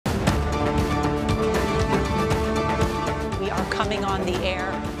coming on the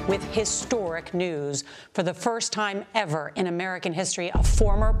air with historic news. For the first time ever in American history, a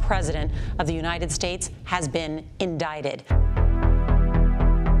former president of the United States has been indicted.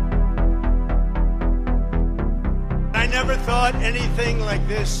 I never thought anything like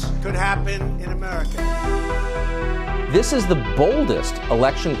this could happen in America. This is the boldest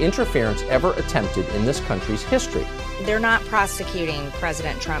election interference ever attempted in this country's history. They're not prosecuting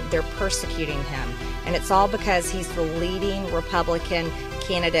President Trump, they're persecuting him. And it's all because he's the leading Republican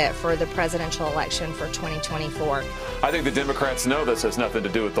candidate for the presidential election for 2024. I think the Democrats know this has nothing to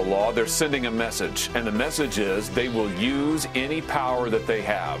do with the law. They're sending a message, and the message is they will use any power that they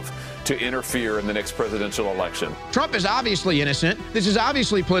have to interfere in the next presidential election. Trump is obviously innocent. This is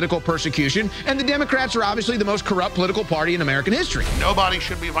obviously political persecution, and the Democrats are obviously the most corrupt political party in American history. Nobody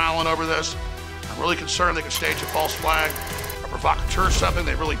should be violent over this. I'm really concerned they could stage a false flag, a provocateur, something.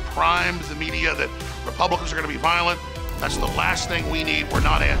 They really primed the media that Republicans are going to be violent. That's the last thing we need. We're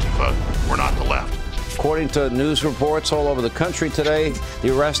not Antifa. We're not the left. According to news reports all over the country today,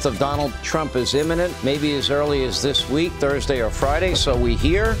 the arrest of Donald Trump is imminent, maybe as early as this week, Thursday or Friday, so we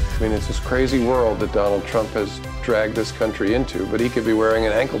hear. I mean, it's this crazy world that Donald Trump has dragged this country into, but he could be wearing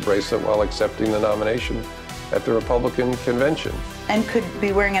an ankle bracelet while accepting the nomination at the Republican convention. And could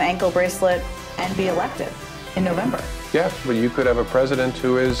be wearing an ankle bracelet and be elected in November. Yeah, but you could have a president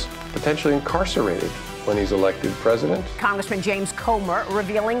who is potentially incarcerated when he's elected president. Congressman James Comer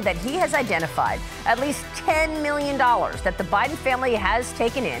revealing that he has identified at least $10 million that the Biden family has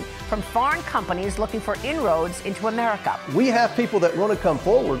taken in from foreign companies looking for inroads into America. We have people that want to come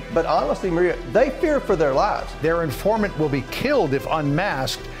forward, but honestly, Maria, they fear for their lives. Their informant will be killed if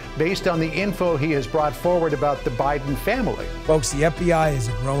unmasked based on the info he has brought forward about the Biden family. Folks, the FBI is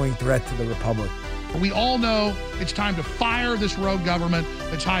a growing threat to the republic. We all know it's time to fire this rogue government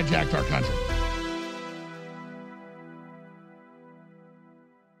that's hijacked our country.